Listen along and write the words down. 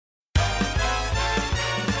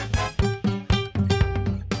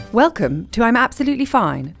Welcome to I'm Absolutely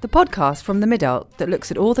Fine, the podcast from the mid-alt that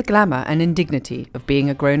looks at all the glamour and indignity of being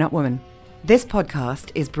a grown-up woman. This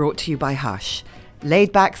podcast is brought to you by Hush,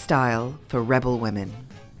 laid-back style for rebel women.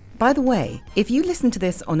 By the way, if you listen to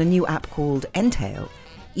this on a new app called Entail,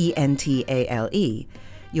 E-N-T-A-L-E,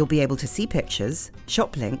 you'll be able to see pictures,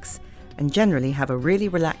 shop links, and generally have a really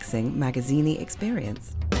relaxing magazine-y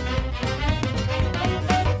experience.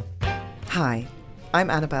 Hi, I'm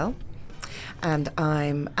Annabelle, and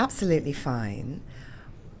I'm absolutely fine.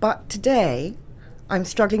 But today, I'm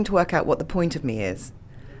struggling to work out what the point of me is.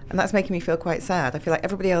 And that's making me feel quite sad. I feel like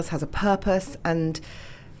everybody else has a purpose, and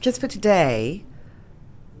just for today,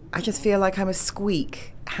 I just feel like I'm a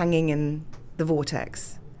squeak hanging in the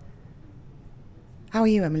vortex. How are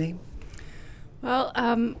you, Emily? Well,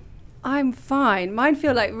 I'm fine. Mine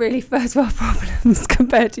feel like really first world problems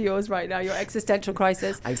compared to yours right now, your existential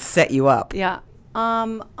crisis. I've set you up. Yeah.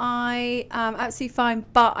 I am absolutely fine,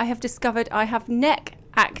 but I have discovered I have neck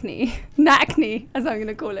acne. Neckney, as I'm going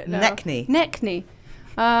to call it now. Neckney.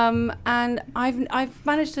 And I've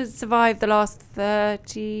managed to survive the last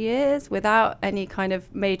 30 years without any kind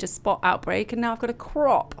of major spot outbreak, and now I've got a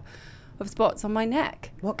crop of spots on my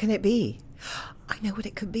neck. What can it be? I know what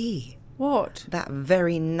it could be. What? That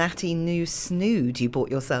very natty new snood you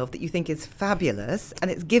bought yourself that you think is fabulous,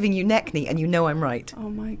 and it's giving you neckney, and you know I'm right.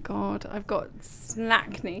 Oh my God, I've got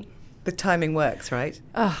snackney. The timing works, right?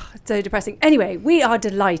 Oh, so depressing. Anyway, we are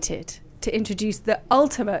delighted to introduce the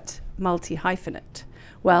ultimate multi-hyphenate.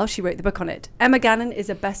 Well, she wrote the book on it. Emma Gannon is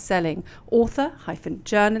a best-selling author,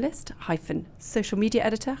 journalist, social media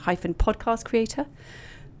editor, podcast creator.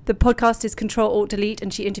 The podcast is Control-Alt-Delete,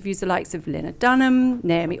 and she interviews the likes of Lena Dunham,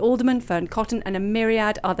 Naomi Alderman, Fern Cotton, and a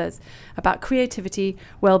myriad others about creativity,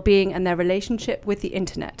 well-being, and their relationship with the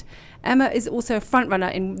internet. Emma is also a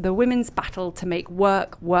frontrunner in the women's battle to make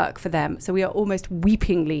work for them, so we are almost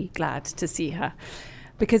weepingly glad to see her.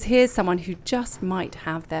 Because here's someone who just might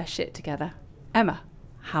have their shit together. Emma,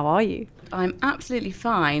 how are you? I'm absolutely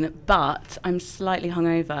fine, but I'm slightly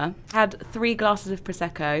hungover. Had 3 glasses of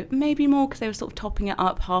Prosecco, maybe more because they were sort of topping it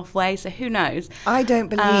up halfway, so who knows. I don't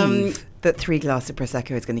believe that 3 glasses of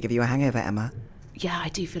Prosecco is going to give you a hangover, Emma. Yeah, I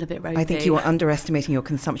do feel a bit ropey. I think you are underestimating your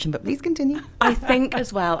consumption, but please continue. I think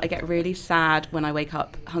as well, I get really sad when I wake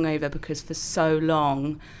up hungover because for so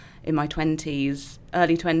long in my 20s,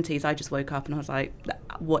 early 20s, I just woke up and I was like,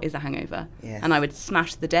 what is a hangover? Yes. And I would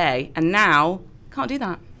smash the day, and now can't do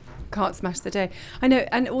that. Can't smash the day. I know,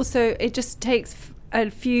 and also it just takes a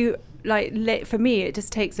few, for me, it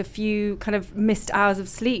just takes a few kind of missed hours of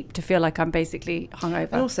sleep to feel like I'm basically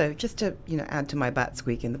hungover. And also, just to add to my bat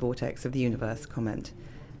squeak in the vortex of the universe comment,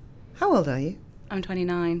 how old are you? I'm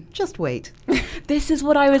 29. Just wait. This is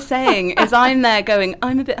what I was saying, is I'm there going,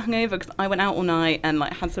 I'm a bit hungover because I went out all night and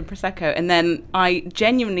had some Prosecco, and then I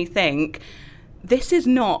genuinely think, this is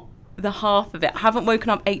not the half of it. I haven't woken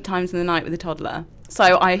up 8 times in the night with a toddler.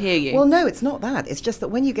 So I hear you. Well, no, it's not that. It's just that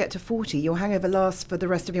when you get to 40, your hangover lasts for the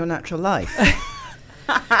rest of your natural life.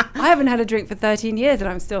 I haven't had a drink for 13 years and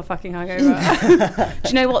I'm still fucking hungover. Do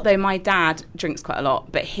you know what, though? My dad drinks quite a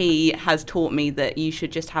lot, but he has taught me that you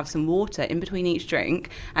should just have some water in between each drink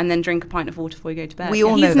and then drink a pint of water before you go to bed. We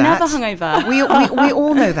all know that. He's never hungover. We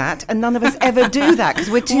all know that, and none of us ever do that because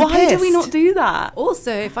we're too pissed. Why do we not do that?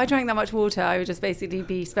 Also, if I drank that much water, I would just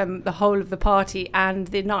basically spend the whole of the party and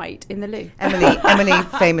the night in the loo. Emily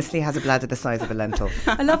famously has a bladder the size of a lentil.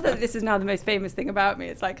 I love that this is now the most famous thing about me.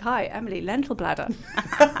 It's like, hi, Emily, lentil bladder.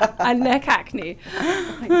 And neck acne.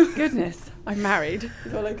 Oh my goodness, I'm married,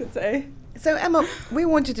 is all I could say. So Emma, we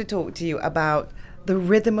wanted to talk to you about the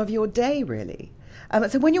rhythm of your day, really.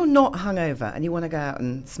 So when you're not hungover and you want to go out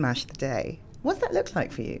and smash the day, what's that look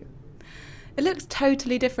like for you? It looks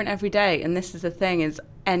totally different every day, and this is the thing, is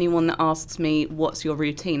anyone that asks me what's your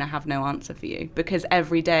routine, I have no answer for you, because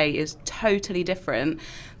every day is totally different.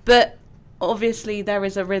 But obviously there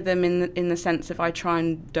is a rhythm in the sense of I try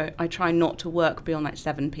not to work beyond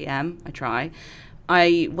 7 p.m.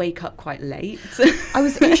 I wake up quite late. I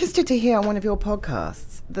was interested to hear on one of your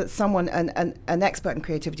podcasts that someone, an expert in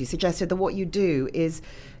creativity, suggested that what you do is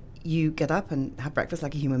you get up and have breakfast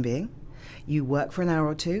like a human being, you work for an hour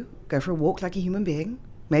or two, go for a walk like a human being,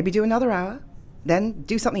 maybe do another hour, then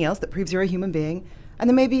do something else that proves you're a human being, and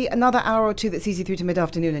then maybe another hour or two that sees you through to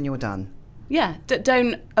mid-afternoon and you're done. Yeah,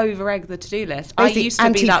 don't over-egg the to-do list. Basically, I used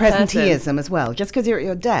to be that person. Anti-presenteeism as well. Just because you're at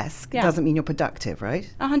your desk doesn't mean you're productive,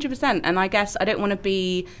 right? 100%. And I guess I don't want to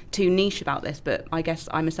be too niche about this, but I guess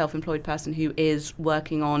I'm a self-employed person who is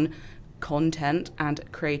working on content and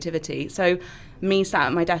creativity. So me sat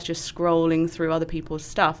at my desk just scrolling through other people's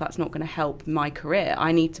stuff, that's not going to help my career.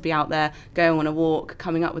 I need to be out there going on a walk,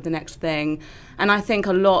 coming up with the next thing. And I think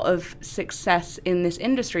a lot of success in this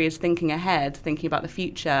industry is thinking ahead, thinking about the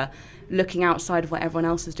future, looking outside of what everyone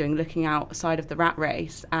else is doing, looking outside of the rat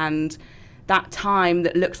race. And that time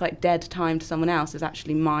that looks like dead time to someone else is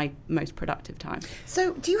actually my most productive time.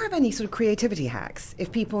 So do you have any sort of creativity hacks?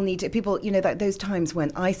 If people need to, those times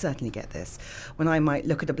when I certainly get this, when I might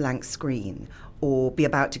look at a blank screen or be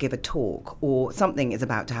about to give a talk or something is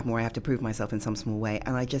about to happen where I have to prove myself in some small way,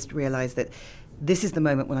 and I just realize that this is the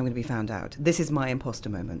moment when I'm going to be found out. This is my imposter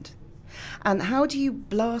moment. And how do you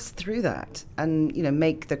blast through that and,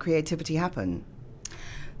 make the creativity happen?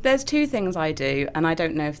 There's two things I do, and I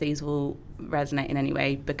don't know if these will resonate in any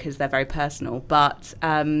way because they're very personal, but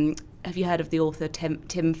have you heard of the author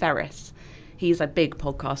Tim Ferriss? He's a big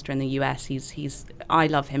podcaster in the US. I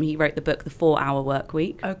love him. He wrote the book The 4-Hour Work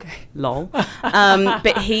Week. Okay. Lol.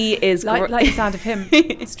 But he is... like the sound of him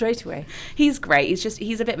straight away. He's great.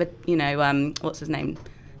 He's a bit of a, what's his name?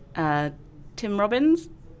 Tim Robbins?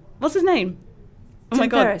 What's his name? Oh my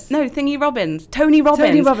God. Ferriss. No, Tony Robbins. Tony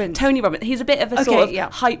Robbins. He's a bit of a sort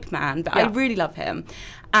of hype man, but I really love him.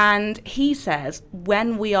 And he says,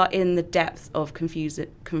 when we are in the depth of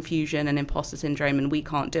confusion and imposter syndrome and we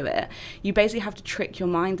can't do it, you basically have to trick your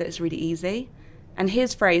mind that it's really easy. And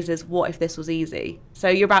his phrase is, what if this was easy? So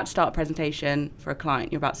you're about to start a presentation for a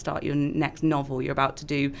client, you're about to start your next novel, you're about to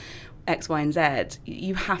do X, Y, and Z.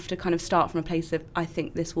 You have to kind of start from a place of, I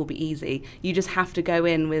think this will be easy. You just have to go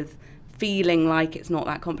in with feeling like it's not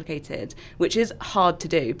that complicated, which is hard to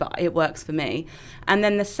do, but it works for me. And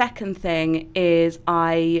then the second thing is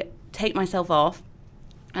I take myself off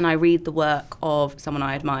and I read the work of someone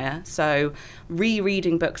I admire. So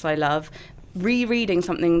rereading books I love, rereading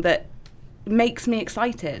something that makes me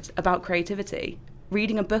excited about creativity,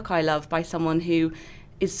 reading a book I love by someone who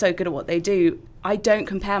is so good at what they do. I don't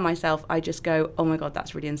compare myself, I just go, oh my God,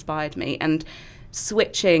 that's really inspired me. And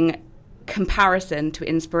switching comparison to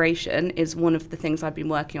inspiration is one of the things I've been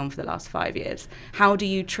working on for the last 5 years. How do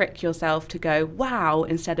you trick yourself to go, wow,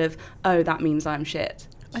 instead of, oh, that means I'm shit?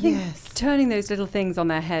 I think turning those little things on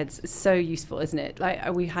their heads is so useful, isn't it?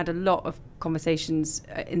 Like we had a lot of conversations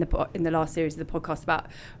in the last series of the podcast about,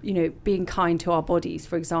 being kind to our bodies,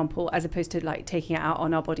 for example, as opposed to like taking it out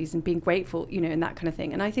on our bodies and being grateful, and that kind of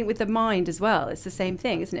thing. And I think with the mind as well, it's the same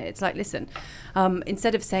thing, isn't it? It's like, listen,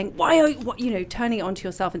 instead of saying, why are you, turning it onto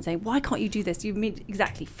yourself and saying, why can't you do this? You mean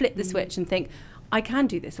exactly flip the switch and think, I can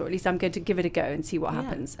do this, or at least I'm going to give it a go and see what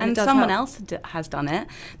happens. And someone else has done it.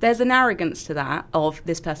 There's an arrogance to that of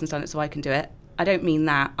this person's done it, so I can do it. I don't mean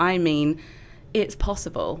that. I mean, it's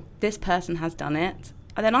possible. This person has done it,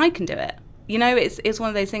 and then I can do it. It's one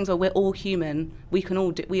of those things where we're all human.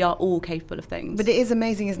 We are all capable of things. But it is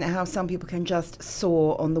amazing, isn't it, how some people can just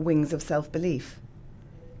soar on the wings of self-belief.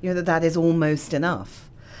 That is almost enough.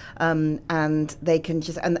 And they can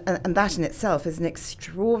just, and that in itself is an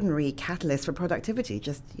extraordinary catalyst for productivity,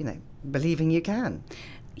 just, believing you can.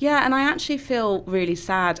 Yeah, and I actually feel really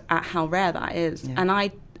sad at how rare that is. Yeah. And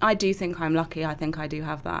I do think I'm lucky. I think I do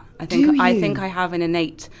have that. I think I have an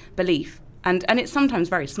innate belief. And it's sometimes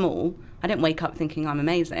very small. I don't wake up thinking I'm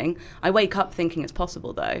amazing. I wake up thinking it's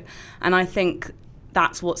possible, though. And I think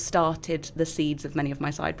that's what started the seeds of many of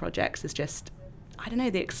my side projects, is just, I don't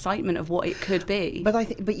know, the excitement of what it could be.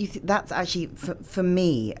 But that's actually, for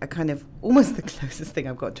me, a kind of almost the closest thing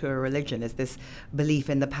I've got to a religion is this belief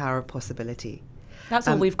in the power of possibility. That's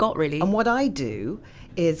all we've got, really. And what I do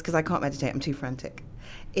is, because I can't meditate, I'm too frantic,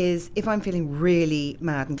 is if I'm feeling really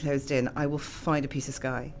mad and closed in, I will find a piece of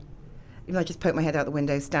sky. I just poke my head out the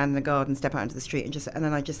window, stand in the garden, step out into the street, and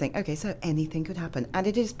then I just think, okay, so anything could happen. And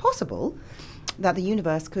it is possible that the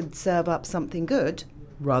universe could serve up something good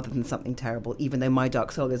rather than something terrible, even though my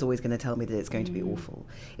dark soul is always going to tell me that it's going to be awful.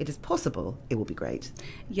 It is possible, it will be great.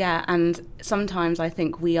 Yeah, and sometimes I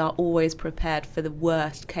think we are always prepared for the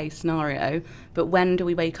worst case scenario, but when do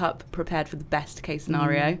we wake up prepared for the best case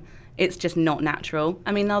scenario? It's just not natural.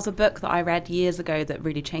 I mean, there was a book that I read years ago that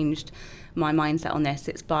really changed my mindset on this.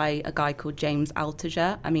 It's by a guy called James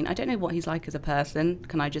Altucher. I mean, I don't know what he's like as a person,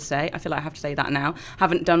 can I just say? I feel like I have to say that now.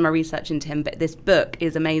 Haven't done my research into him, but this book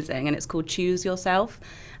is amazing, and it's called Choose Yourself.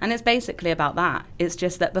 And it's basically about that. It's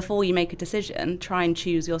just that before you make a decision, try and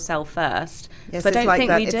choose yourself first. Yes, but I don't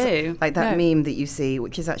think we do. Like that meme that you see,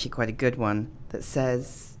 which is actually quite a good one, that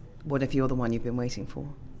says, what if you're the one you've been waiting for?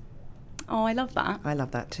 Oh, I love that. I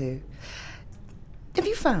love that too. Have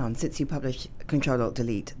you found, since you published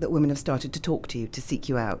Control-Alt-Delete, that women have started to talk to you, to seek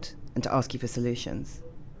you out, and to ask you for solutions?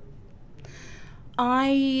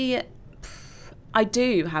 I I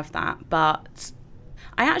do have that, but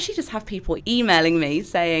I actually just have people emailing me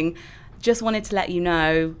saying, just wanted to let you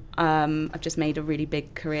know, I've just made a really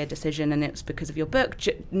big career decision and it's because of your book.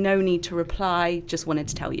 No need to reply, just wanted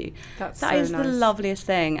to tell you. That is nice. The loveliest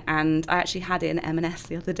thing. And I actually had it in M&S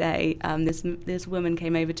the other day. This woman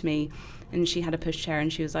came over to me and she had a pushchair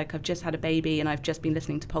and she was like, I've just had a baby and I've just been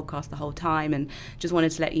listening to podcasts the whole time and just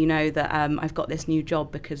wanted to let you know that I've got this new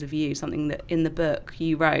job because of you, something that in the book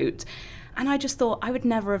you wrote. And I just thought I would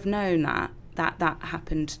never have known that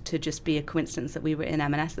happened to just be a coincidence that we were in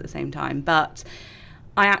M&S at the same time. But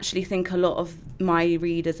I actually think a lot of my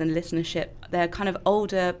readers and listenership, they're kind of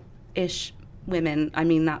older-ish women. I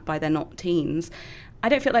mean that by they're not teens. I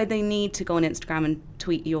don't feel like they need to go on Instagram and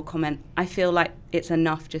tweet your comment. I feel like it's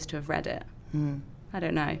enough just to have read it. I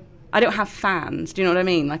don't know. I don't have fans. Do you know what I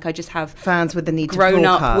mean? Like I just have fans with the need to broadcast.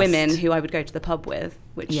 Grown-up women who I would go to the pub with,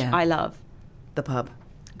 which I love. The pub.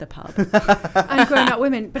 And grown-up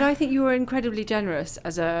women. But I think you were incredibly generous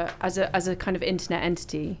as a kind of internet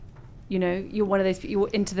entity. You know, you're one of those. You're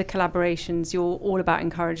into the collaborations. You're all about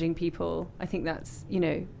encouraging people. I think that's, you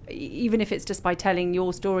know, even if it's just by telling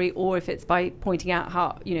your story or if it's by pointing out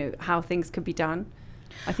how things could be done.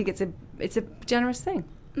 I think it's a generous thing.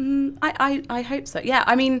 I hope so. Yeah.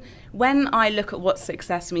 I mean, when I look at what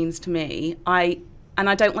success means to me, and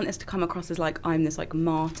I don't want this to come across as like I'm this like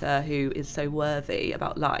martyr who is so worthy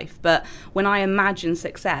about life. But when I imagine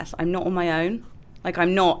success, I'm not on my own. Like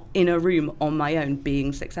I'm not in a room on my own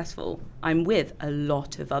being successful. I'm with a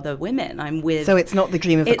lot of other women. So it's not the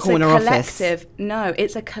dream of the corner office. No,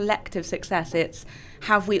 it's a collective success. It's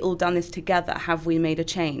have we all done this together? Have we made a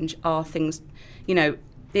change? Are things, you know,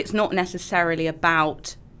 it's not necessarily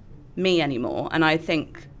about me anymore. And I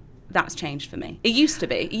think that's changed for me. It used to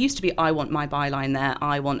be, I want my byline there,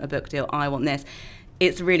 I want a book deal, I want this.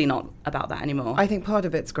 It's really not about that anymore. I think part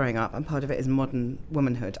of it's growing up and part of it is modern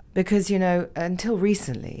womanhood. Because, you know, until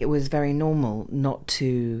recently, it was very normal not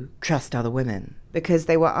to trust other women because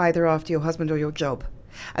they were either after your husband or your job.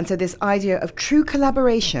 And so this idea of true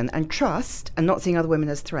collaboration and trust and not seeing other women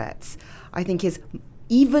as threats, I think is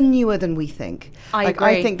even newer than we think. I agree.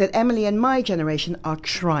 I think that Emily and my generation are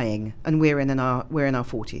trying, and we're in our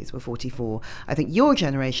 40s. We're 44. I think your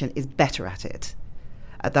generation is better at it,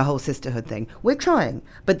 at the whole sisterhood thing. We're trying,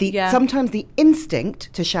 but sometimes the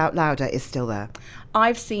instinct to shout louder is still there.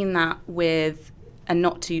 I've seen that with, and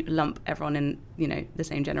not to lump everyone in, you know, the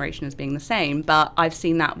same generation as being the same, but I've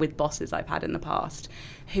seen that with bosses I've had in the past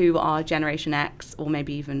who are Generation X or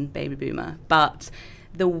maybe even baby boomer, but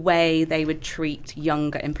the way they would treat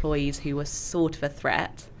younger employees who were sort of a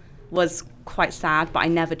threat was quite sad, but I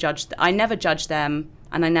never judged them,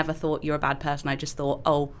 and I never thought you're a bad person. I just thought,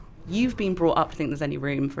 oh, you've been brought up to think there's any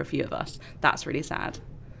room for a few of us. That's really sad.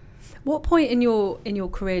 What point in your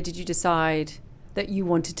career did you decide that you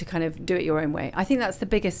wanted to kind of do it your own way? I think that's the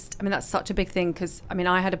biggest, I mean, that's such a big thing because, I mean,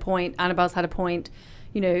 I had a point, Annabelle's had a point,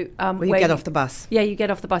 you know. Well, you get off the bus. Yeah, you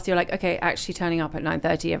get off the bus. You're like, okay, actually turning up at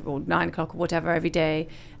 9:30 or 9 o'clock or whatever every day.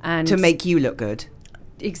 And to make you look good.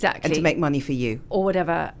 Exactly. And to make money for you. Or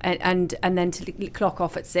whatever. And then to clock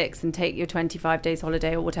off at 6 and take your 25 days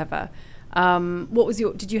holiday or whatever.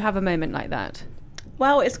 Did you have a moment like that?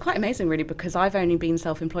 Well, it's quite amazing really because I've only been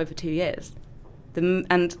self-employed for 2 years.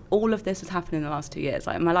 And all of this has happened in the last 2 years.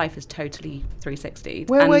 Like my life is totally 360.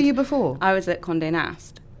 Where were you before? I was at Condé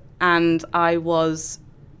Nast. And I was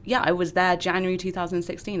there January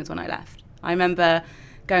 2016 is when I left. I remember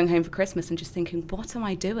going home for Christmas and just thinking, what am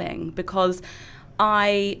I doing? Because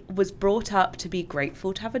I was brought up to be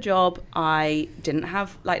grateful to have a job. I didn't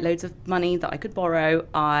have like loads of money that I could borrow.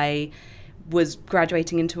 I was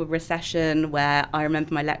graduating into a recession where I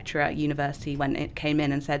remember my lecturer at university when it came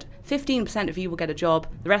in and said 15% of you will get a job,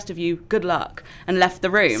 the rest of you good luck, and left the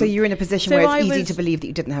room. So you're in a position where it's easy to believe that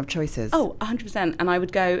you didn't have choices. Oh, 100%. And I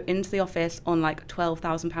would go into the office on like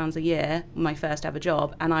 £12,000 a year, my first ever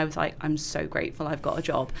job, and I was like, I'm so grateful I've got a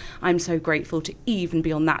job. I'm so grateful to even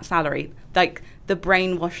be on that salary. Like the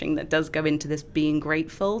brainwashing that does go into this being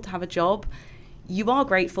grateful to have a job. You are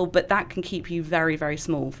grateful, but that can keep you very, very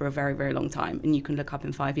small for a very, very long time. And you can look up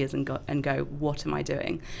in 5 years and go, what am I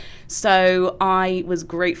doing? So I was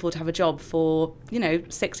grateful to have a job for,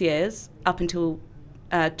 6 years up until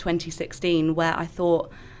 2016, where I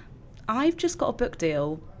thought, I've just got a book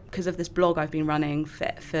deal because of this blog I've been running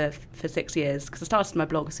for 6 years. Because I started my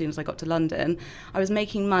blog as soon as I got to London. I was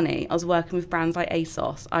making money. I was working with brands like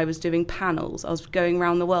ASOS. I was doing panels. I was going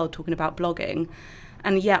around the world talking about blogging.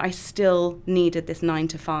 And yet I still needed this 9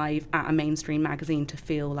 to 5 at a mainstream magazine to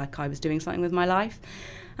feel like I was doing something with my life.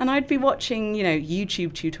 And I'd be watching,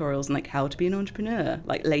 YouTube tutorials on like how to be an entrepreneur,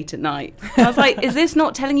 like late at night. And I was like, is this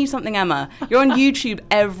not telling you something, Emma? You're on YouTube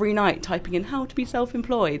every night typing in how to be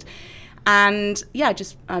self-employed. And yeah,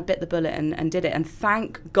 I bit the bullet and did it. And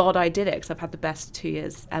thank God I did it, because I've had the best 2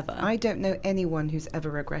 years ever. I don't know anyone who's ever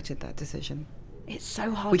regretted that decision. It's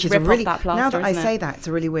so hard Which to is rip a really, off that plaster, now that I isn't say it? that, it's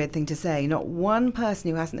a really weird thing to say. Not one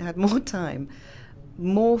person who hasn't had more time,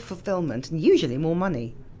 more fulfillment, and usually more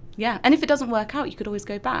money. Yeah, and if it doesn't work out, you could always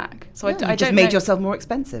go back. So Yeah, I you just don't made know. yourself more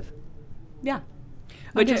expensive. Yeah,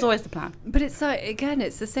 which Okay. was always the plan. But it's like, again,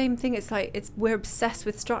 it's the same thing. It's like we're obsessed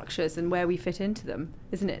with structures and where we fit into them,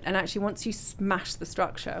 isn't it? And actually, once you smash the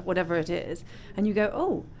structure, whatever it is, and you go,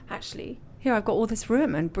 oh, actually, here I've got all this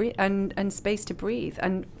room and space to breathe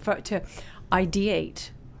and to ideate.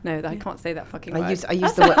 No, I can't say that fucking word.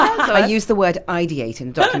 I used the word ideate in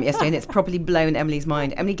a document yesterday, and it's probably blown Emily's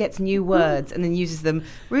mind. Emily gets new words and then uses them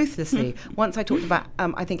ruthlessly. Once I talked about,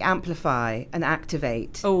 I think, amplify and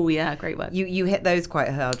activate. Oh yeah, great word. You hit those quite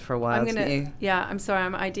hard for a while, didn't you? Yeah, I'm sorry,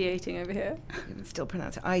 I'm ideating over here. You can still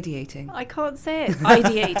pronounce it ideating. I can't say it.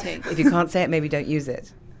 Ideating. If you can't say it, maybe don't use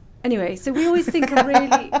it. Anyway, so we always think of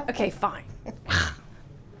really... Okay, fine.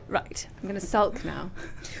 Right, I'm going to sulk now.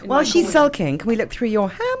 While she's sulking, can we look through your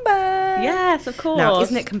handbag? Yes, of course. Now,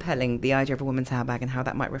 isn't it compelling, the idea of a woman's handbag and how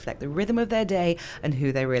that might reflect the rhythm of their day and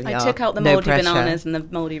who they really I are? took out the No mouldy pressure. bananas and the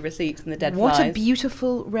mouldy receipts and the dead What flies. a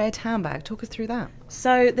beautiful red handbag. Talk us through that.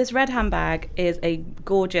 So this red handbag is a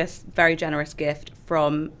gorgeous, very generous gift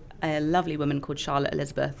from a lovely woman called Charlotte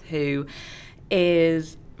Elizabeth, who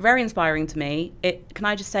is very inspiring to me. Can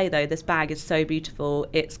I just say, though, this bag is so beautiful.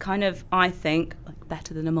 It's kind of, I think, like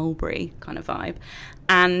better than a mulberry kind of vibe.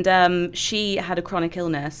 And she had a chronic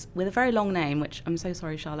illness with a very long name, which I'm so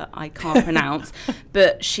sorry, Charlotte, I can't pronounce.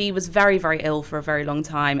 But she was very, very ill for a very long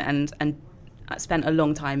time and spent a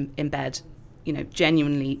long time in bed,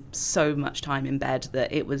 genuinely so much time in bed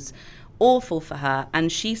that it was awful for her.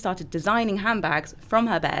 And she started designing handbags from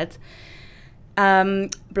her bed,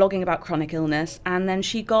 blogging about chronic illness, and then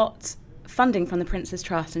she got funding from the Prince's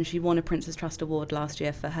Trust, and she won a Prince's Trust award last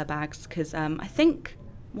year for her bags, because I think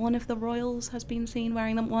one of the royals has been seen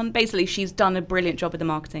wearing them. Basically, she's done a brilliant job with the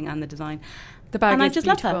marketing and the design. The bag and is I just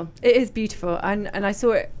beautiful. love her. It is beautiful. And I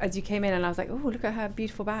saw it as you came in, and I was like, oh, look at her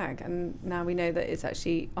beautiful bag. And now we know that it's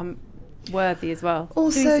actually worthy as well.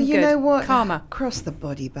 Also, Doing some you good. know what? Karma. Cross the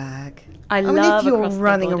body bag. I mean, love if you're across the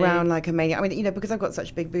running body. around like a maniac, because I've got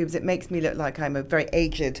such big boobs, it makes me look like I'm a very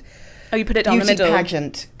aged Oh, you put it down the beauty middle.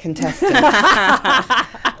 pageant contestant.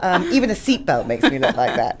 Even a seatbelt makes me look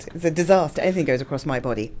like that. It's a disaster. Anything goes across my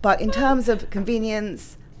body. But in terms of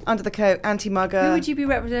convenience, under the coat, anti-mugger. Who would you be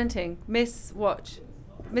representing? Miss what?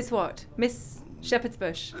 Miss what? Miss Shepherd's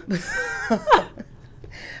Bush.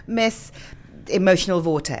 Miss Emotional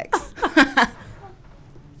Vortex.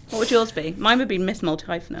 What would yours be? Mine would be Miss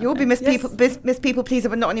Multi-Hyphenate. You'll be Miss Yes. People, Miss People Pleaser,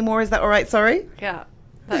 but not anymore. Is that all right? Sorry. Yeah.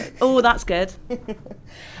 Oh, that's good.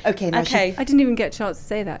 Okay. Now Okay. I didn't even get a chance to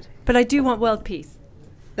say that. But I do want world peace.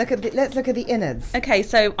 let's look at the innards. Okay,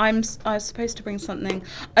 so I was supposed to bring something.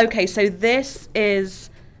 Okay, so this is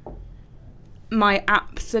my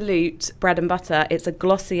absolute bread and butter. It's a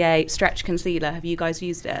Glossier stretch concealer. Have you guys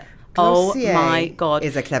used it? Glossier oh my God.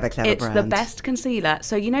 is a clever It's brand. the best concealer.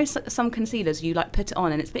 So some concealers, you like put it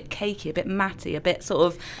on and it's a bit cakey, a bit matty, a bit sort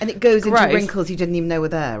of And it goes gross. into wrinkles you didn't even know were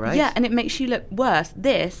there, right? Yeah, and it makes you look worse.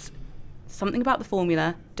 This, something about the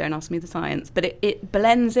formula, don't ask me the science, but it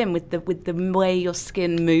blends in with the way your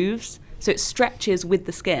skin moves. So it stretches with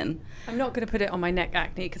the skin. I'm not going to put it on my neck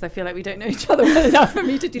acne because I feel like we don't know each other well enough for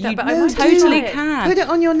me to do that. You But I might totally try it. can. Put it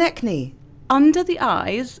on your neck knee. Under the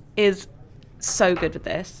eyes is so good with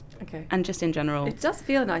this, Okay. and just in general. It does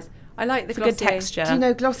feel nice. I like the It's a good Glossier. texture. Do you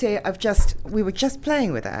know Glossier? We were just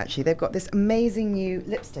playing with it actually. They've got this amazing new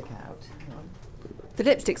lipstick out. Hang on. The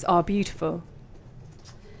lipsticks are beautiful.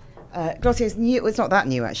 Glossier's new. Well, it's not that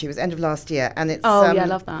new actually. It was end of last year, and it's. Oh, yeah, I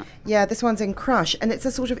love that. Yeah, this one's in Crush, and it's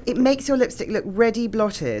a sort of. It makes your lipstick look ready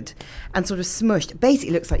blotted, and sort of smushed.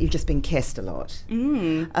 Basically, looks like you've just been kissed a lot,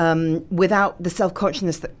 without the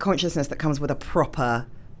self-consciousness that comes with a proper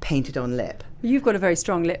painted-on lip. You've got a very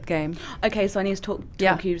strong lip game. Okay, so I need to talk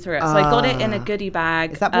Yeah. you through it. So I got it in a goodie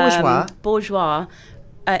bag. Is that Bourjois? Bourjois.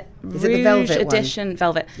 Is it the velvet one? edition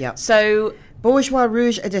velvet. Yeah. So Bourjois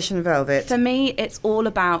Rouge Edition Velvet. for me, it's all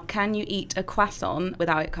about can you eat a croissant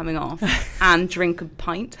without it coming off and drink a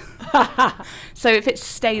pint. So if it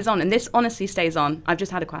stays on, and this honestly stays on. I've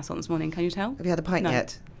just had a croissant this morning. Can you tell? Have you had a pint No.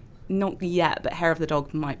 yet? Not yet, but hair of the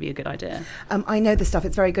dog might be a good idea. I know the stuff.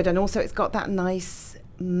 It's very good, and also it's got that nice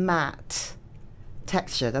matte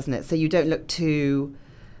texture, doesn't it? So you don't look too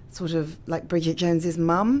sort of like Bridget Jones's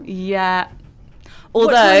mum. Yeah.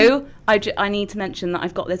 Although I need to mention that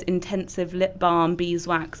I've got this intensive lip balm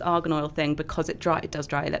beeswax argan oil thing because it does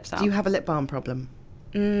dry your lips out. Do you have a lip balm problem?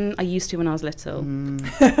 I used to when I was little.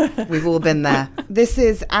 We've all been there. This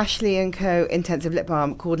is Ashley & Co. intensive lip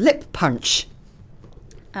balm called Lip Punch.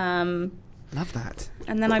 Love that.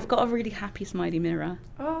 And then I've got a really happy smiley mirror.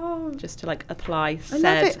 Oh. Just to like apply I love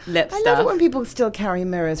said it. lip I stuff. love it when people still carry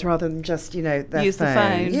mirrors rather than just, their Use the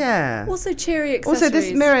phone. Yeah. Also cheery accessories. Also,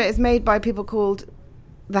 this mirror is made by people called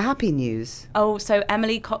The Happy News. Oh, so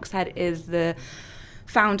Emily Coxhead is the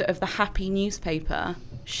founder of the Happy newspaper.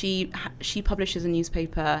 She publishes a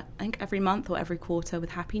newspaper, I think every month or every quarter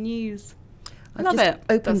with happy news. I love it.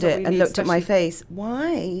 Opened That's what it we and need, looked at my especially- face.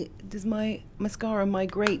 Why does my mascara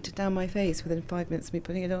migrate down my face within 5 minutes of me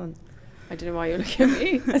putting it on? I don't know why you're looking at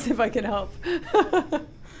me as if I can help.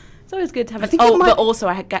 It's always good to have I it. think it might- But also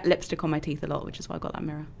I get lipstick on my teeth a lot, which is why I got that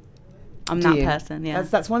mirror. I'm Do that you? person, yeah.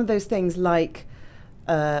 That's one of those things like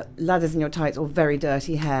ladders in your tights or very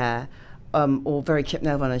dirty hair or very chipped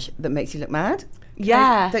nail varnish that makes you look mad.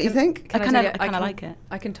 yeah. Don't you think? I Can kind tell of you, can- like it.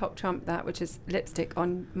 I can top trump that, which is lipstick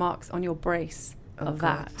on marks on your brace Oh, of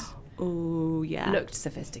God. that. Oh, yeah. Looked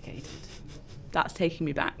sophisticated. That's taking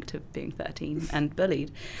me back to being 13 and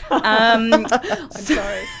bullied. I'm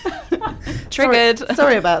sorry. Triggered.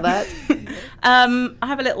 Sorry about that. I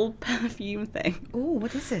have a little perfume thing. Oh,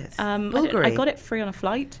 what is it? I got it free on a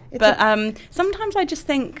flight. It's but sometimes I just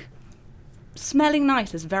think smelling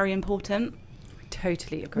nice is very important.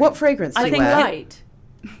 Totally agree. What fragrance do I you think wear? polite.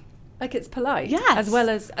 Like it's polite. Yes. As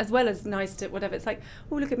well as nice to whatever. It's like,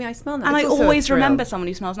 oh, look at me, I smell nice. And I It's also a always thrill. remember someone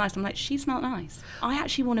who smells nice. I'm like, she smelled nice. I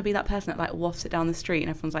actually want to be that person that like wafts it down the street and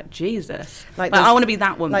everyone's like, Jesus. Like those- I want to be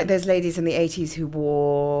that woman. Like those ladies in the 80s who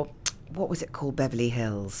wore, what was it called, Beverly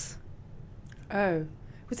Hills? Oh.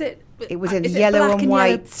 Was it? It was in is it yellow black and white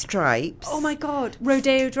yellow? stripes. Oh my God.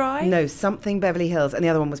 Rodeo Drive? No, something Beverly Hills. And the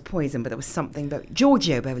other one was Poison, but there was something,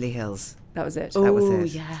 Giorgio Beverly Hills. That was it. That was Oh, it.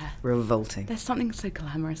 yeah. Revolting. There's something so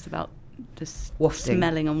glamorous about just Wafting.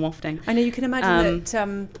 smelling and wafting. I know you can imagine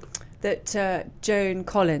that Joan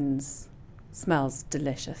Collins smells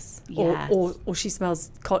delicious. Yes. Or she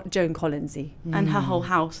smells Joan Collinsy. And her whole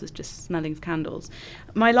house is just smelling of candles.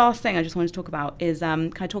 My last thing I just wanted to talk about is,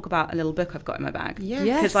 can I talk about a little book I've got in my bag? Yes.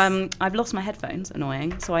 Yes. Because I've lost my headphones,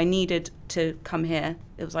 annoying, so I needed to come here.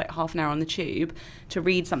 It was like half an hour on the tube to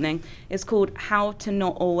read something. It's called How to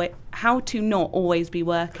Not Always Be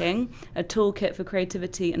Working, a toolkit for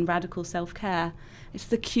creativity and radical self-care. It's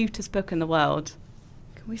the cutest book in the world.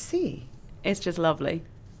 Can we see? It's just lovely,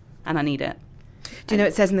 and I need it. Do you know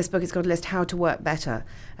it says in this book it's got a list how to work better,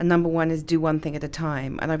 and number one is do one thing at a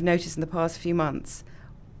time. And I've noticed in the past few months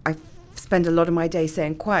I spend a lot of my day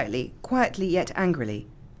saying quietly yet angrily,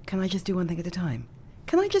 can I just do one thing at a time?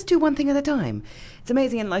 Can I just do one thing at a time? It's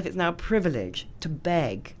amazing in life it's now a privilege to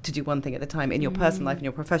beg to do one thing at a time in your personal life, in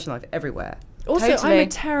your professional life, everywhere. Also, Totally. I'm a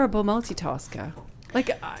terrible multitasker. Like,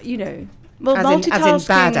 Well, As in multitasking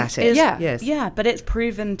bad at it. is, Yeah. Yes. yeah, but it's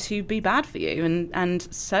proven to be bad for you and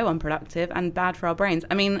so unproductive and bad for our brains.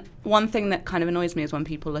 I mean, one thing that kind of annoys me is when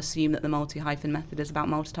people assume that the multi-hyphen method is about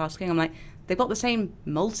multitasking. I'm like, they've got the same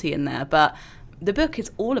multi in there, but the book is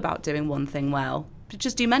all about doing one thing well.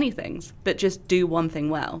 Just do many things, but just do one thing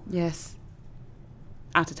well Yes.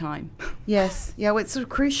 at a time. Yes. Yeah, well, it's sort of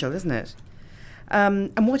crucial, isn't it? And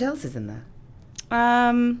what else is in there?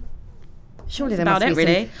 Surely That's there about must it,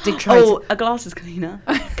 be really. some Detroit. Oh, a glasses cleaner.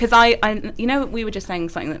 Because I, we were just saying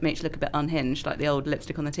something that makes you look a bit unhinged, like the old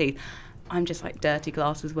lipstick on the teeth. I'm just like dirty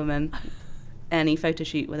glasses woman. Any photo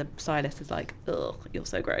shoot with a stylist is like, ugh, you're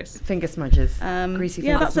so gross. Finger smudges. Greasy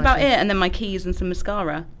Yeah, finger that's about smudges. it. And then my keys and some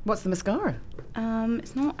mascara. What's the mascara?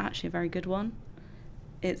 It's not actually a very good one.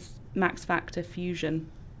 It's Max Factor Fusion.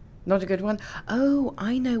 Not a good one? Oh,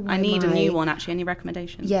 I know why I need a new one, actually. Any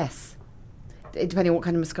recommendations? Yes. Depending on what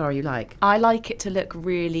kind of mascara you like. I like it to look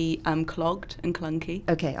really clogged and clunky.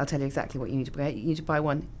 Okay, I'll tell you exactly what you need to buy. You need to buy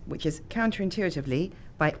one which is counterintuitively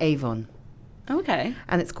by Avon. Okay.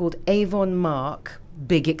 And it's called Avon Mark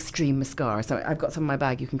Big Extreme Mascara. So I've got some in my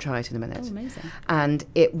bag. You can try it in a minute. Oh, amazing. And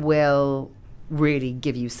it will really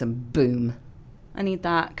give you some boom. I need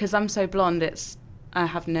that because I'm so blonde. I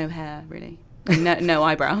have no hair really, no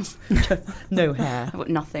eyebrows. No hair. I've got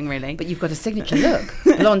nothing really. But you've got a signature look.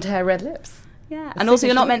 Blonde hair, red lips. Yeah, A and also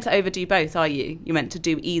you're not signature meant to overdo both, are you? You're meant to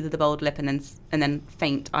do either the bold lip and then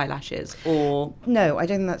faint eyelashes, or No, I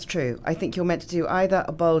don't think that's true. I think you're meant to do either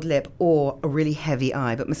a bold lip or a really heavy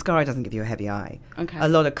eye, but mascara doesn't give you a heavy eye. Okay. A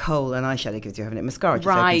lot of kohl and eyeshadow gives you a heavy eye. Mascara just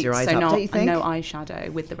opens right. your eyes So up, not don't you think? no eyeshadow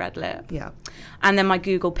with the red lip. Yeah. And then my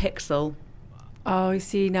Google Pixel Oh,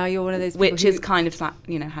 see, now you're one of those people which is kind of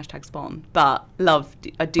hashtag spawn, but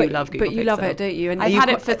I do love Google But you Pixel. love it, don't you? And I've had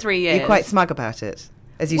it for 3 years. You're quite smug about it,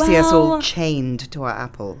 as you see us all chained to our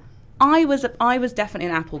Apple. I was definitely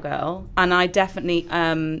an Apple girl, and I definitely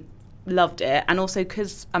loved it. And also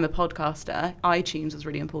because I'm a podcaster, iTunes was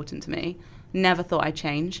really important to me. Never thought I'd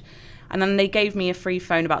change. And then they gave me a free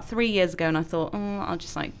phone about 3 years ago, and I thought, I'll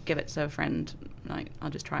just give it to a friend. I'll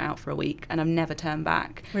just try it out for a week, and I've never turned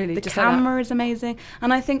back. Really, the camera is amazing,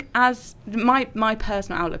 and I think as my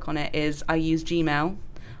personal outlook on it is, I use Gmail,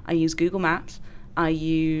 I use Google Maps, I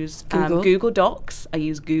use Google Docs, I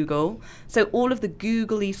use Google. So all of the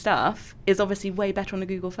googly stuff is obviously way better on the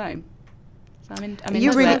Google phone. So Are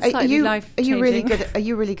you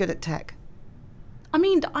really good at tech? I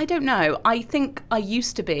mean, I don't know. I think I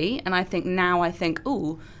used to be, and I think now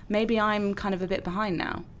maybe I'm kind of a bit behind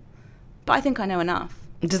now. But I think I know enough.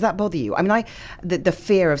 Does that bother you? I mean, the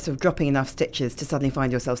fear of sort of dropping enough stitches to suddenly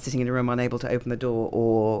find yourself sitting in a room unable to open the door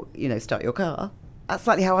or, start your car. That's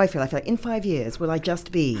slightly how I feel. I feel like in 5 years, will I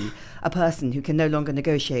just be a person who can no longer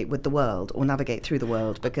negotiate with the world or navigate through the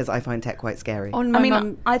world because I find tech quite scary?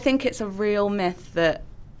 I think it's a real myth that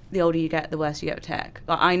the older you get, the worse you get with tech.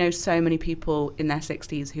 I know so many people in their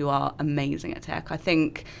 60s who are amazing at tech. I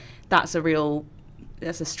think that's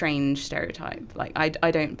a strange stereotype. I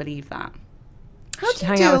don't believe that. How do you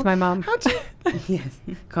hang out with my mum? Yes,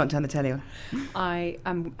 can't turn the telly on. I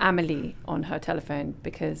am Amelie on her telephone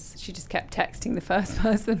because she just kept texting the first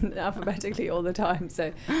person alphabetically all the time.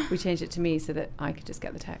 So we changed it to me so that I could just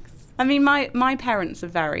get the texts. I mean, my parents are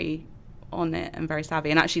very on it and very savvy,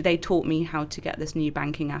 and actually they taught me how to get this new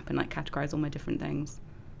banking app and categorize all my different things.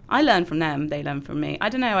 I learn from them, they learn from me. I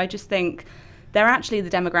don't know, I just think they're actually the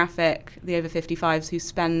demographic, the over 55s, who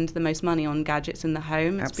spend the most money on gadgets in the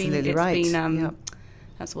home. Absolutely right. Yep.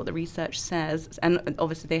 That's what the research says. And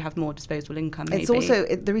obviously they have more disposable income, maybe.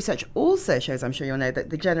 The research also shows, I'm sure you'll know, that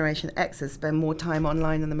the Generation Xers spend more time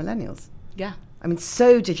online than the millennials. Yeah. I mean,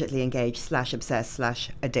 so digitally engaged /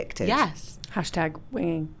 obsessed / addicted. Yes. Hashtag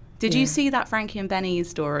winging. Did you see that Frankie and Benny's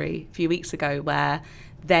story a few weeks ago where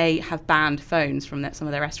they have banned phones from some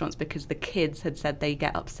of their restaurants because the kids had said they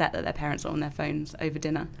get upset that their parents are on their phones over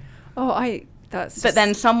dinner? But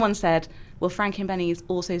then someone said, well, Frankie and Benny's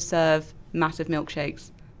also serve massive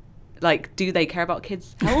milkshakes. Do they care about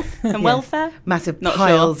kids' health and welfare? Massive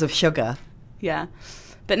piles of sugar. Yeah.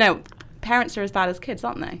 But no, parents are as bad as kids,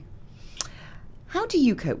 aren't they? How do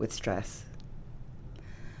you cope with stress?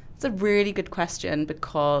 It's a really good question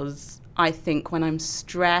because I think when I'm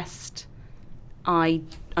stressed, I'm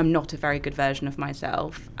not a very good version of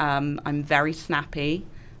myself. I'm very snappy.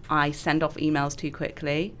 I send off emails too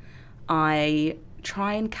quickly. I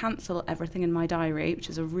try and cancel everything in my diary, which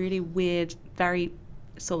is a really weird, very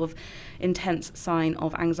sort of intense sign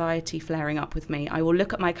of anxiety flaring up with me. I will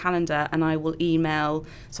look at my calendar and I will email.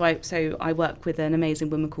 So I work with an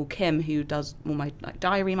amazing woman called Kim who does all my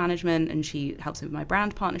diary management, and she helps me with my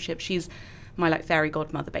brand partnership. She's my fairy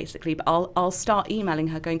godmother basically, but I'll start emailing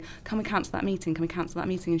her going, can we cancel that meeting? Can we cancel that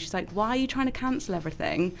meeting? And she's like, why are you trying to cancel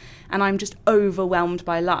everything? And I'm just overwhelmed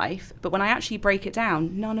by life. But when I actually break it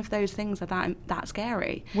down, none of those things are that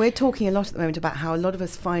scary. We're talking a lot at the moment about how a lot of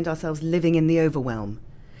us find ourselves living in the overwhelm.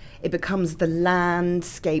 It becomes the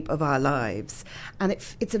landscape of our lives. And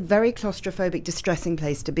it's a very claustrophobic, distressing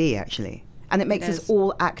place to be, actually. And it makes us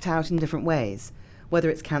all act out in different ways, whether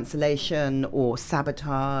it's cancellation or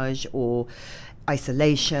sabotage or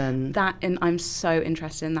isolation. And I'm so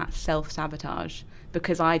interested in that self-sabotage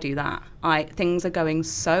because I do that. Things are going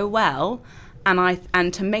so well,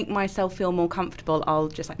 and to make myself feel more comfortable, I'll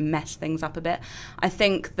just mess things up a bit. I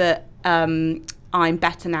think that I'm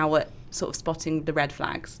better now at sort of spotting the red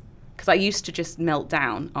flags. Because I used to just melt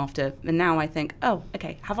down after, and now I think, oh,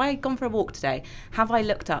 okay, have I gone for a walk today? Have I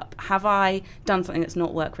looked up? Have I done something that's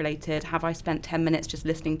not work related? Have I spent 10 minutes just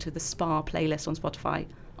listening to the spa playlist on Spotify?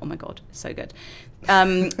 Oh my God, it's so good.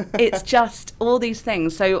 It's just all these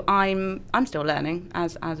things. So I'm still learning,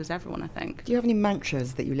 as is everyone, I think. Do you have any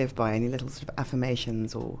mantras that you live by? Any little sort of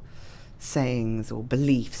affirmations or sayings or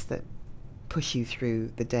beliefs that push you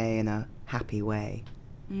through the day in a happy way?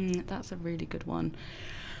 That's a really good one.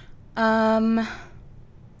 Well,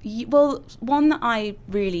 one that I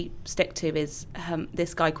really stick to is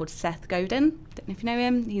this guy called Seth Godin. Don't know if you know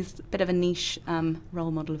him. He's a bit of a niche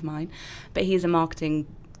role model of mine, but he's a marketing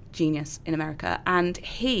genius in America. And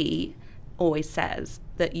he always says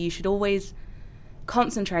that you should always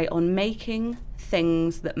concentrate on making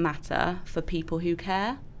things that matter for people who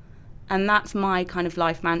care. And that's my kind of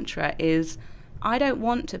life mantra is I don't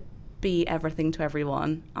want to be everything to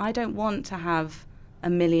everyone. I don't want to have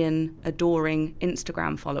 1 million adoring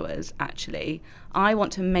Instagram followers, actually. I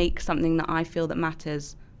want to make something that I feel that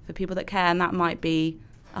matters for people that care, and that might be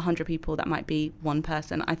 100 people, that might be one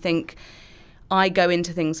person. I think I go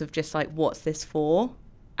into things of just like, what's this for?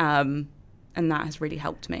 And that has really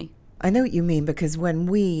helped me. I know what you mean, because when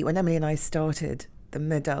Emily and I started the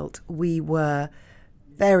Midult, we were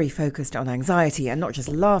very focused on anxiety, and not just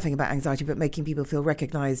laughing about anxiety, but making people feel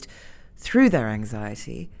recognised through their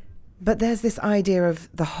anxiety. But there's this idea of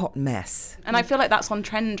the hot mess. And I feel like that's on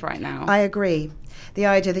trend right now. I agree. The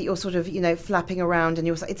idea that you're sort of, flapping around and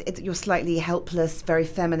you're slightly helpless, very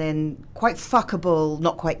feminine, quite fuckable,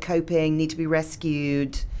 not quite coping, need to be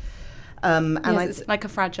rescued. It's like a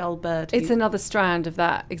fragile bird. It's another strand of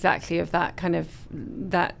that, exactly, of that kind of,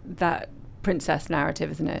 that princess narrative,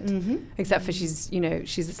 isn't it? Mm-hmm. Except for she's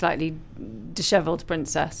a slightly dishevelled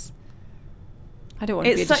princess. I don't want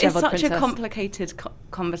to be a dishevelled princess. It's such a complicated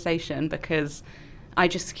conversation, because I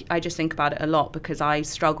just think about it a lot, because I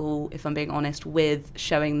struggle, if I'm being honest, with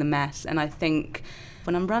showing the mess. And I think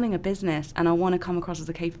when I'm running a business and I want to come across as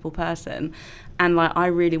a capable person, and like I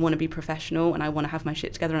really want to be professional and I want to have my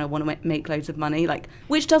shit together and I want to make loads of money, like,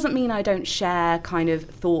 which doesn't mean I don't share kind of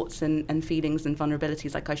thoughts and feelings and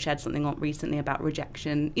vulnerabilities. Like I shared something on recently about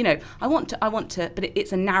rejection. I want to, but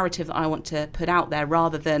it's a narrative that I want to put out there,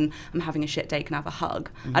 rather than I'm having a shit day, can I have a hug?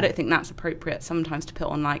 Mm-hmm. I don't think that's appropriate sometimes to put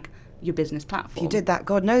on like your business platform. If you did that,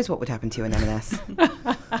 God knows what would happen to you in M&S.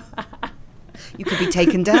 You could be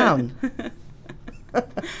taken down.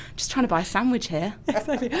 Just trying to buy a sandwich here.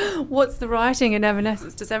 Exactly. What's the writing in M&S?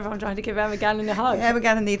 It's just everyone trying to give Emma Gannon a hug. Emma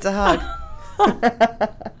Gannon needs a hug.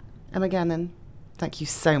 Emma Gannon, thank you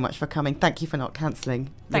so much for coming. Thank you for not cancelling.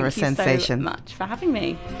 You're a sensation. Thank you so much for having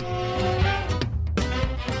me.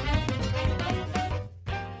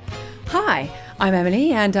 Hi, I'm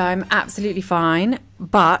Emily and I'm absolutely fine,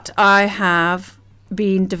 but I have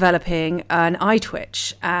been developing an eye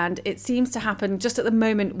twitch, and it seems to happen just at the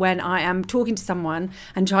moment when I am talking to someone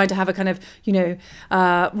and trying to have a kind of,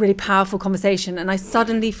 really powerful conversation, and I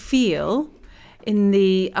suddenly feel in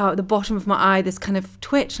the bottom of my eye this kind of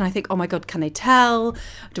twitch, and I think, oh my God, can they tell?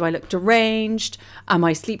 Do I look deranged? Am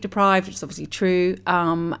I sleep deprived? Which is obviously true.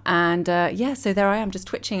 So there I am, just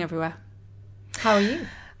twitching everywhere. How are you?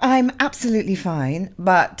 I'm absolutely fine,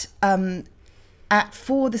 but at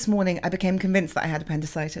 4 this morning, I became convinced that I had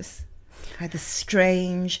appendicitis. I had this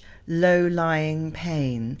strange, low-lying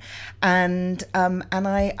pain, and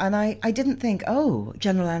I didn't think,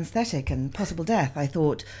 general anaesthetic and possible death. I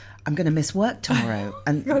thought, I'm going to miss work tomorrow,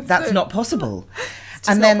 and that's not possible.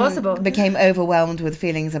 And then became overwhelmed with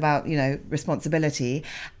feelings about, responsibility,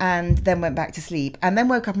 and then went back to sleep, and then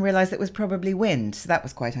woke up and realised it was probably wind, so that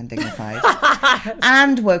was quite undignified.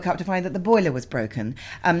 And woke up to find that the boiler was broken.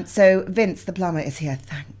 So Vince, the plumber, is here,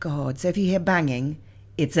 thank God. So if you hear banging,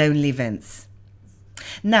 it's only Vince.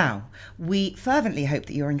 Now, we fervently hope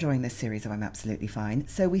that you're enjoying this series of I'm Absolutely Fine,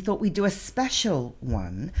 so we thought we'd do a special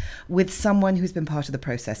one with someone who's been part of the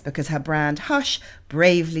process, because her brand, Hush,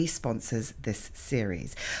 bravely sponsors this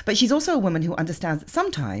series. But she's also a woman who understands that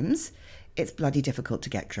sometimes it's bloody difficult to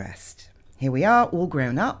get dressed. Here we are, all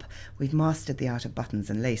grown up, we've mastered the art of buttons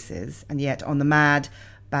and laces, and yet on the mad,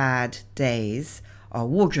 bad days, our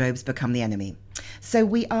wardrobes become the enemy. So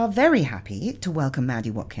we are very happy to welcome Mandy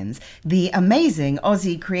Watkins, the amazing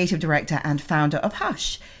Aussie creative director and founder of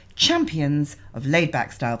Hush, champions of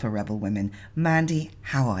laid-back style for rebel women. Mandy,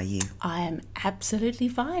 how are you? I am absolutely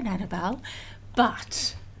fine, Annabelle,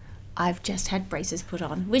 but I've just had braces put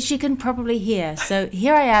on, which you can probably hear. So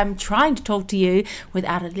here I am trying to talk to you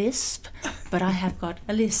without a lisp, but I have got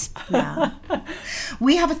a lisp now.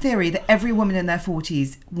 We have a theory that every woman in their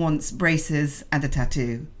 40s wants braces and a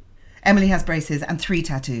tattoo. Emily has braces and 3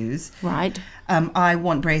 tattoos. Right. I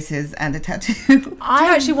want braces and a tattoo. Do you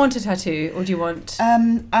actually want a tattoo, or do you want...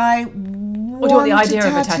 I want, or do you want the idea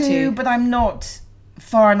of a tattoo? But I'm not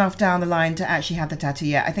far enough down the line to actually have the tattoo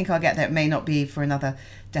yet. I think I'll get there. It may not be for another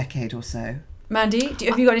decade or so. Mandy,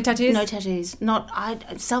 have you got any tattoos? No tattoos.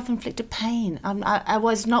 Self-inflicted pain. I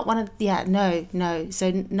was not one of... Yeah, no.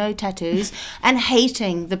 So no tattoos. And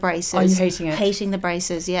hating the braces. Are you hating it? Hating the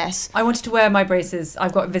braces, yes. I wanted to wear my braces.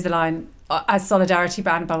 I've got Invisalign as solidarity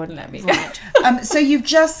band, but wouldn't let me. Right. So you've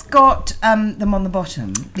just got them on the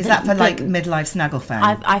bottom. Is that for like midlife snaggle fan?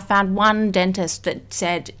 I found one dentist that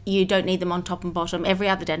said you don't need them on top and bottom. Every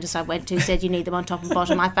other dentist I went to said you need them on top and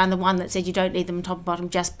bottom. I found the one that said you don't need them on top and bottom,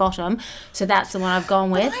 just bottom. So that's the one I've gone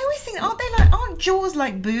with. But I always think, aren't jaws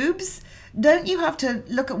like boobs? Don't you have to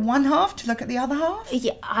look at one half to look at the other half?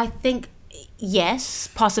 Yeah, I think yes,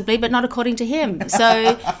 possibly, but not according to him.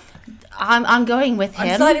 So I'm going with him.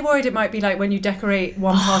 I'm slightly worried it might be like when you decorate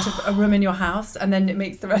one part of a room in your house and then it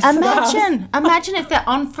makes the rest of the house. Imagine if they're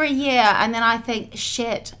on for a year and then I think,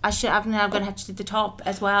 shit, I'm now going to have to do the top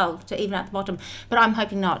as well to even out the bottom. But I'm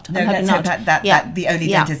hoping not. No, let's hope that the only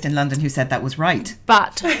dentist in London who said that was right.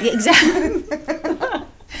 But, exactly.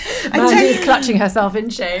 Mandy's clutching herself in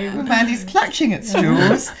shame. Mandy's clutching at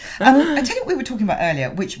straws. I tell you what we were talking about earlier,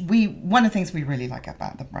 one of the things we really like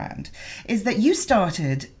about the brand is that you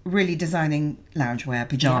started really designing loungewear,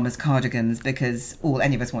 pyjamas, cardigans, because all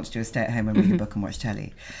any of us want to do is stay at home and read a book and watch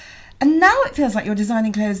telly. And now it feels like you're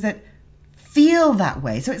designing clothes that feel that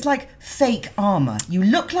way. So it's like fake armour. You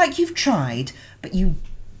look like you've tried, but you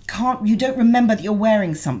don't remember that you're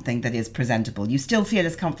wearing something that is presentable. You still feel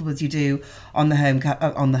as comfortable as you do on the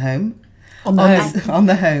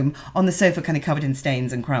sofa, kind of covered in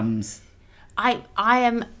stains and crumbs. I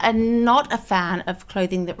am not a fan of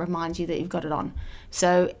clothing that reminds you that you've got it on.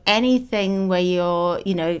 So anything where you're,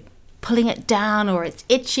 pulling it down or it's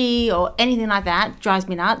itchy or anything like that drives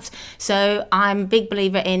me nuts. So I'm a big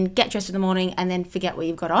believer in get dressed in the morning and then forget what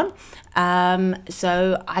you've got on.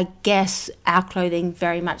 So I guess our clothing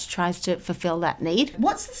very much tries to fulfill that need.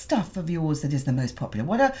 What's the stuff of yours that is the most popular?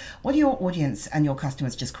 What are your audience and your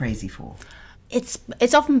customers just crazy for? It's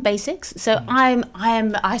often basics. So I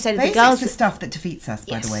say to basics the girls, the stuff that defeats us,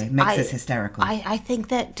 by the way, makes us hysterical. I think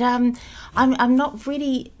that I'm not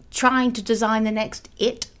really trying to design the next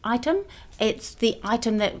it item. It's the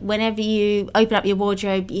item that whenever you open up your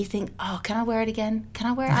wardrobe, you think, oh, can I wear it again? Can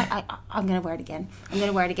I wear it? I'm going to wear it again. I'm going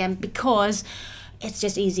to wear it again because it's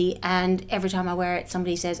just easy. And every time I wear it,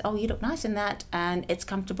 somebody says, oh, you look nice in that. And it's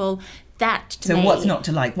comfortable. That to me... So what's not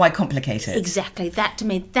to like? Why complicate it? Exactly. That to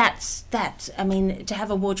me, that's... I mean, to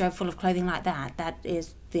have a wardrobe full of clothing like that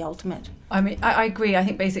is the ultimate. I mean, I agree. I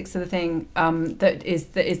think basics are the thing that is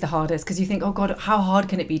the hardest, because you think, oh God, how hard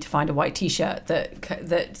can it be to find a white T-shirt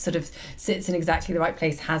that sort of sits in exactly the right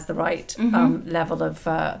place, has the right level of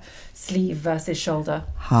sleeve versus shoulder.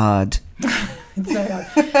 Hard. It's very hard.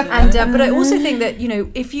 And but I also think that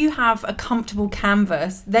if you have a comfortable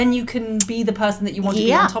canvas, then you can be the person that you want to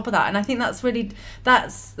be on top of that. And I think that's freedom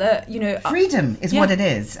is what it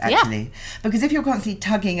is actually, because if you're constantly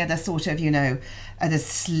tugging at a sort of at a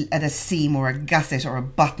seam or a gusset or a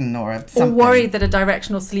button or something. Or worried that a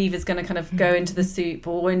directional sleeve is going to kind of go into the soup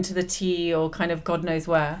or into the tea or kind of God knows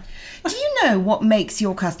where. Do you know what makes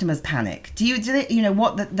your customers panic? Do they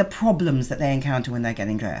what the problems that they encounter when they're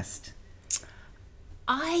getting dressed?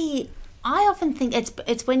 I often think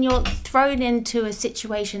it's when you're thrown into a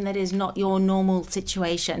situation that is not your normal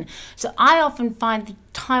situation. So I often find the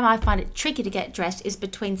time I find it tricky to get dressed is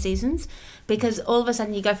between seasons, because all of a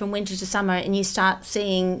sudden you go from winter to summer and you start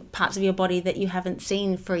seeing parts of your body that you haven't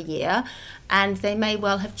seen for a year, and they may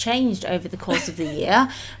well have changed over the course of the year,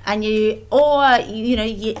 and you're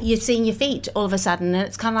seeing your feet all of a sudden, and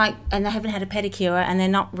it's kind of like, and they haven't had a pedicure and they're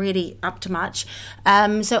not really up to much.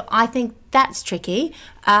 So I think that's tricky.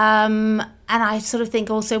 And I sort of think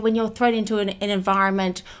also when you're thrown into an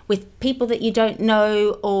environment with people that you don't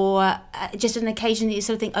know, or just an occasion that you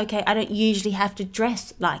sort of think, okay, I don't usually have to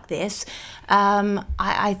dress like this.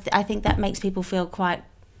 I think that makes people feel quite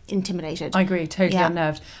intimidated. I agree, totally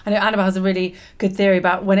unnerved. I know Annabelle has a really good theory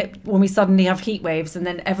about when we suddenly have heat waves and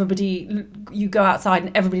then you go outside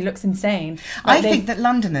and everybody looks insane. I think that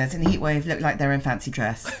Londoners in heat wave look like they're in fancy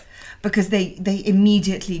dress. Because they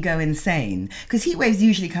immediately go insane. Because heat waves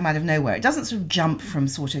usually come out of nowhere. It doesn't sort of jump from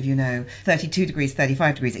 32 degrees,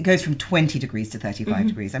 35 degrees. It goes from 20 degrees to 35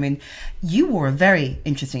 degrees. I mean, you wore a very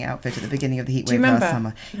interesting outfit at the beginning of the heat wave last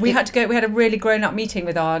summer. We had a really grown-up meeting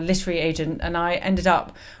with our literary agent, and I ended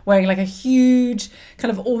up wearing like a huge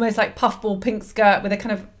kind of almost like puffball pink skirt with a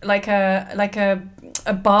kind of like a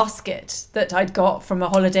basket that I'd got from a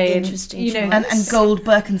holiday. Interesting. And gold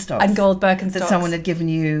Birkenstocks. And gold Birkenstocks. That someone had given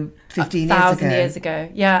you 15 years ago.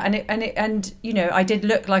 Yeah, and I did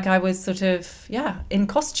look like I was sort of in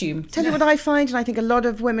costume. Tell you what I find, and I think a lot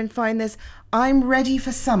of women find this, I'm ready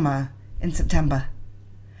for summer in September.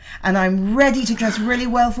 And I'm ready to dress really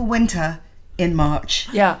well for winter in March.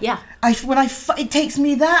 Yeah. It takes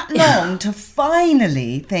me that long to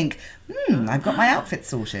finally think, I've got my outfit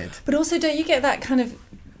sorted. But also, don't you get that kind of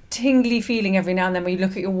tingly feeling every now and then when you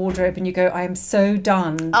look at your wardrobe and you go, I am so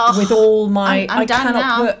done with all my... I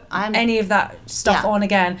cannot put any of that stuff on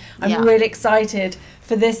again. I'm really excited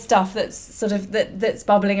for this stuff that's sort of that's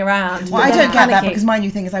bubbling around. Well, I don't get that, because my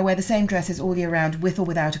new thing is I wear the same dresses all year round with or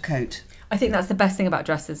without a coat. I think that's the best thing about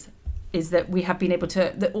dresses, is that we have been able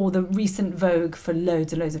to, or the recent vogue for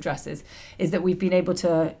loads and loads of dresses, is that we've been able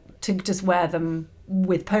to just wear them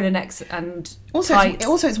with polo necks and Also, tights.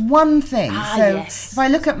 it's one thing. So yes. if I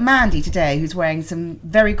look at Mandy today, who's wearing some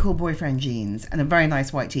very cool boyfriend jeans and a very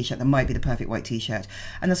nice white T-shirt that might be the perfect white T-shirt,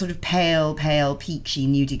 and a sort of pale, peachy,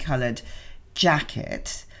 nudie coloured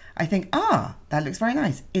jacket, I think, that looks very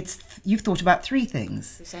nice. You've thought about three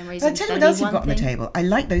things. The same reason. But I'll tell you what else you've got on the table. I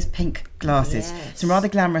like those pink glasses. Yes. Some rather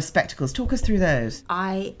glamorous spectacles. Talk us through those.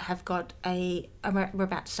 I have got we're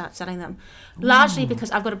about to start selling them, largely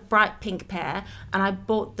because I've got a bright pink pair, and I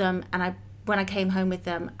bought them, and when I came home with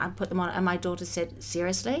them, I put them on, and my daughter said,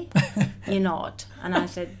 "Seriously? You're not?" And I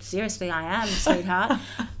said, "Seriously, I am, sweetheart."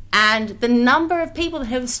 And the number of people that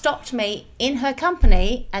have stopped me in her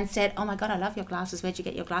company and said, "Oh my God, I love your glasses. Where'd you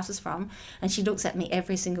get your glasses from?" And she looks at me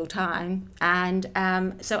every single time. And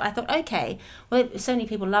so I thought, okay, well, if so many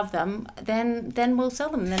people love them, then we'll sell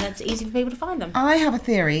them. Then it's easy for people to find them. I have a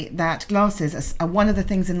theory that glasses are one of the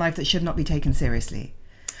things in life that should not be taken seriously.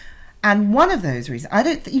 And one of those reasons, I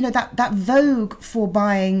don't, that vogue for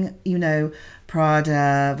buying,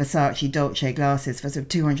 Prada, Versace, Dolce glasses for sort of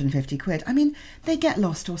 250 quid. I mean, they get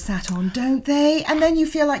lost or sat on, don't they? And then you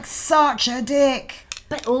feel like such a dick.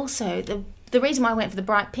 But also, the reason why I went for the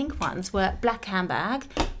bright pink ones were black handbag,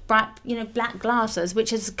 bright, black glasses,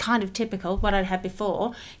 which is kind of typical, what I'd had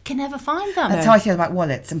before. Can never find them. That's how I feel about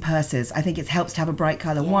wallets and purses. I think it helps to have a bright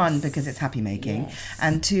colour. Yes. One, because it's happy making. Yes.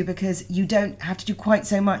 And two, because you don't have to do quite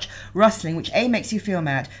so much rustling, which A, makes you feel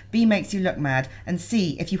mad, B, makes you look mad, and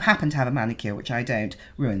C, if you happen to have a manicure, which I don't,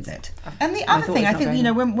 ruins it. And the other thing, I think,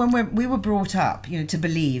 when we were brought up, to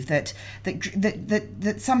believe that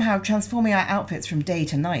somehow transforming our outfits from day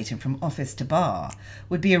to night and from office to bar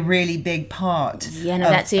would be a really big part. Yeah, no,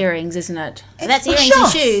 that's earrings, isn't it? It's That's earrings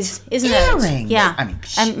just and shoes, isn't it? Earrings. Yeah. I mean,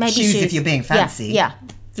 and maybe shoes if you're being fancy.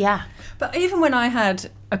 Yeah. But even when I had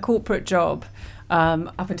a corporate job,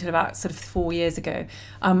 up until about sort of 4 years ago,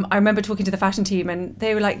 I remember talking to the fashion team, and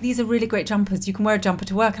they were like, "These are really great jumpers. You can wear a jumper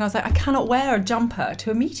to work." And I was like, "I cannot wear a jumper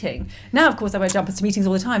to a meeting." Now, of course, I wear jumpers to meetings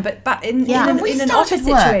all the time, but in an office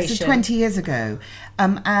situation, so 20 years ago,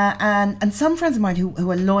 and some friends of mine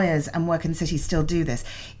who are lawyers and work in the city still do this.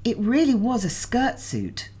 It really was a skirt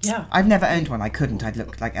suit. Yeah. I've never owned one. I couldn't. I'd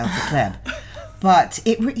look like Elsa Klebb. But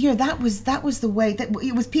that was the way that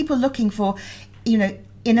it was. People looking for,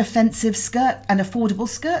 inoffensive skirt and affordable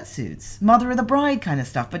skirt suits, mother of the bride kind of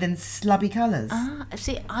stuff, but in slubby colours.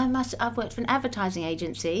 See, I've worked for an advertising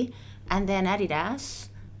agency and then Adidas.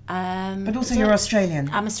 But also you're Australian.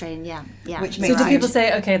 I'm Australian, yeah. Which So makes do people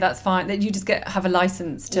say, okay, that's fine, that you just have a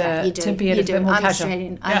license to be a little bit more I'm casual?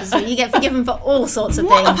 Australian. You get forgiven for all sorts of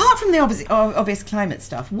What, things. apart from the obvious climate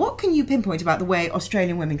stuff, what can you pinpoint about the way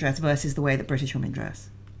Australian women dress versus the way that British women dress?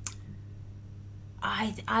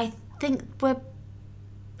 I think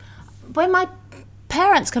when my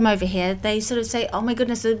parents come over here, they sort of say, "Oh my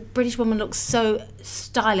goodness, the British woman looks so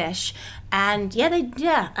stylish," and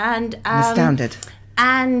and Astounded.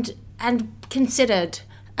 and considered,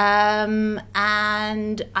 and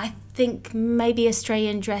I think maybe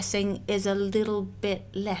Australian dressing is a little bit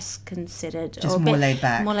less considered, Just or more laid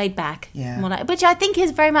back. More laid back, Yeah. which I think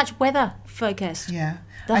is very much weather focused. Yeah,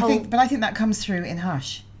 The I whole- think that comes through in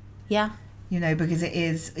Hush. Yeah. Because it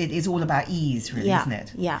is all about ease, really, isn't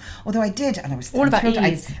it? Yeah. Although I did, and I was All about thrilled,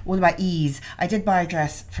 ease. all about ease. I did buy a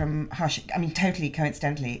dress from Hush. I mean, totally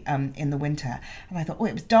coincidentally, in the winter, and I thought,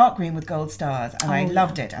 it was dark green with gold stars, and I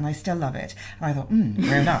loved it, and I still love it. And I thought,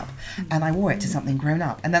 grown up, and I wore it to something grown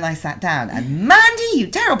up, and then I sat down, and Mandy, you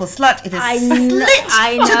terrible slut, it is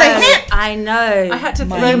split to the hip. I know. I had to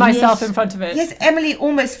throw myself Yes. in front of it. Yes, Emily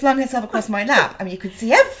almost flung herself across my lap. I mean, you could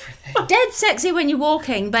see everything. Dead sexy when you're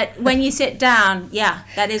walking, but when you sit down,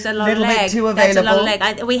 that is a lot Little of bit leg. too That's a lot of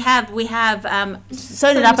available. leg. We have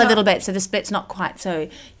sewn it up a little bit, so the split's not quite so.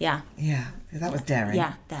 Yeah, Yeah, because that was daring.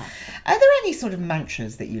 yeah. That. Are there any sort of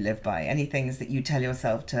mantras that you live by? Any things that you tell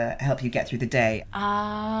yourself to help you get through the day?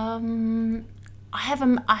 I have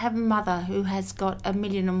a mother who has got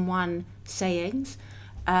 1,000,001 sayings,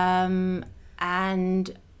 and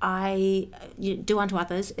do unto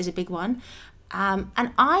others is a big one. And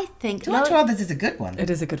I think To unto others is a good one. It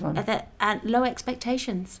is a good one. and low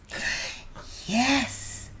expectations.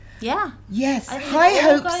 Yes. Yeah. Yes. I think High it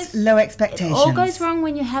all hopes, goes- low expectations. It all goes wrong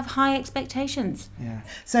when you have high expectations. Yeah.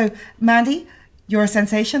 So, Mandy, you're a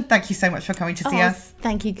sensation. Thank you so much for coming to see us.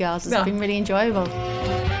 Thank you, girls. It's Yeah. been really enjoyable.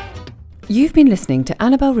 You've been listening to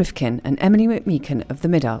Annabelle Rifkin and Emily McMeekan of The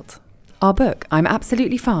Midalt. Our book, I'm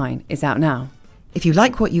Absolutely Fine, is out now. If you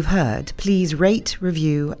like what you've heard, please rate,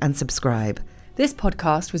 review, and subscribe. This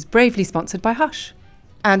podcast was bravely sponsored by Hush.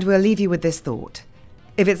 And we'll leave you with this thought.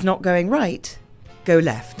 If it's not going right, go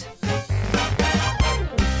left.